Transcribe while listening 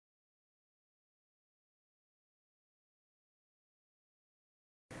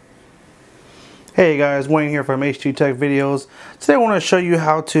Hey guys, Wayne here from H2 Tech Videos. Today I want to show you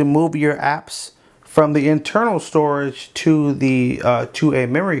how to move your apps from the internal storage to the to a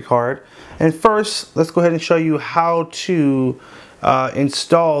memory card. And first, let's go ahead and show you how to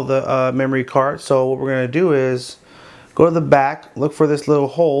install the memory card. So what we're going to do is go to the back, look for this little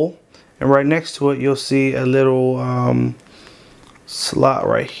hole, and right next to it you'll see a little slot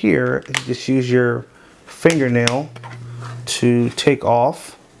right here. You just use your fingernail to take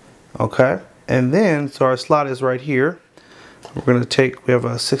off. Okay. And then, so our slot is right here. We're going to take, we have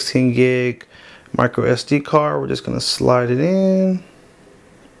a 16 gig micro SD card. We're just going to slide it in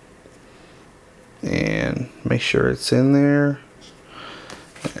and make sure it's in there.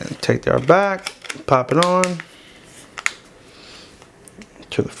 And take our back, pop it on,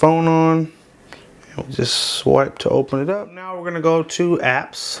 turn the phone on, and we'll just swipe to open it up. Now we're going to go to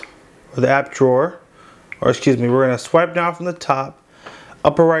apps, or the app drawer, or excuse me, we're going to swipe down from the top.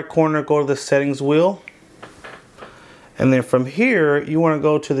 Upper right corner, go to the settings wheel, and then from here you want to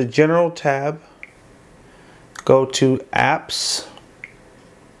go to the general tab, go to apps,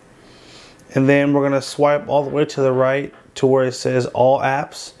 and then we're going to swipe all the way to the right to where it says all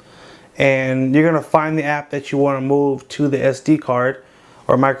apps, and you're going to find the app that you want to move to the SD card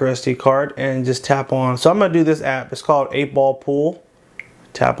or micro SD card and just tap on. So I'm going to do this app. It's called 8-Ball Pool.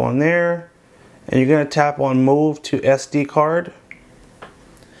 Tap on there, and you're going to tap on move to SD card.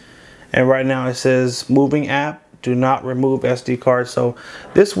 And right now it says moving app, do not remove SD card. So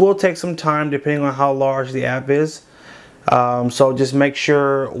this will take some time depending on how large the app is. So just make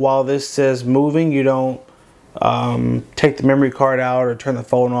sure while this says moving, you don't take the memory card out or turn the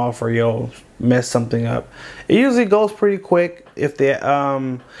phone off, or you'll mess something up. It usually goes pretty quick. If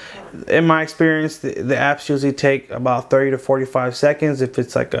the in my experience, the apps usually take about 30 to 45 seconds. If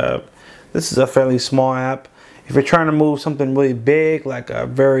it's like this is a fairly small app. If you're trying to move something really big, like a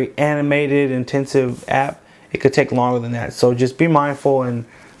very animated, intensive app, it could take longer than that. So just be mindful and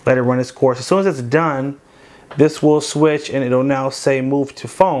let it run its course. As soon as it's done, this will switch and it'll now say move to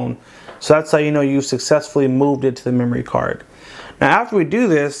phone. So that's how you know you've successfully moved it to the memory card. Now after we do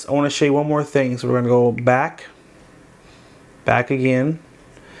this, I want to show you one more thing. So we're going to go back again,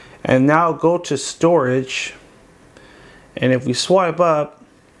 and now go to storage. And if we swipe up,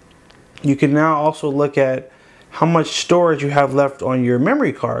 you can now also look at how much storage you have left on your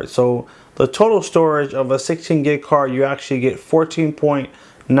memory card. So the total storage of a 16 gig card, you actually get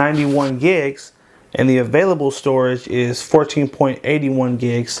 14.91 gigs, and the available storage is 14.81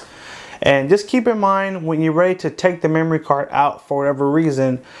 gigs. And just keep in mind, when you're ready to take the memory card out for whatever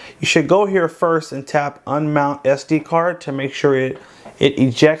reason, you should go here first and tap unmount SD card to make sure it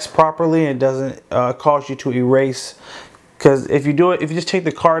ejects properly and doesn't cause you to erase. Because if you do it, if you just take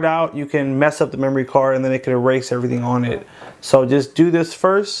the card out, you can mess up the memory card and then it can erase everything on it. So just do this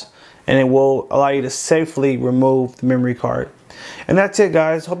first and it will allow you to safely remove the memory card. And that's it,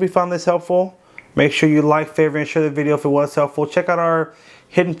 guys. Hope you found this helpful. Make sure you like, favorite, and share the video if it was helpful. Check out our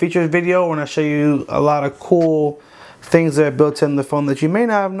hidden features video when I show you a lot of cool things that are built in the phone that you may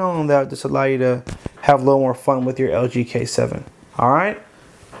not have known that just allow you to have a little more fun with your LG K7. All right.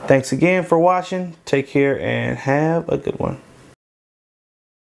 Thanks again for watching. Take care and have a good one.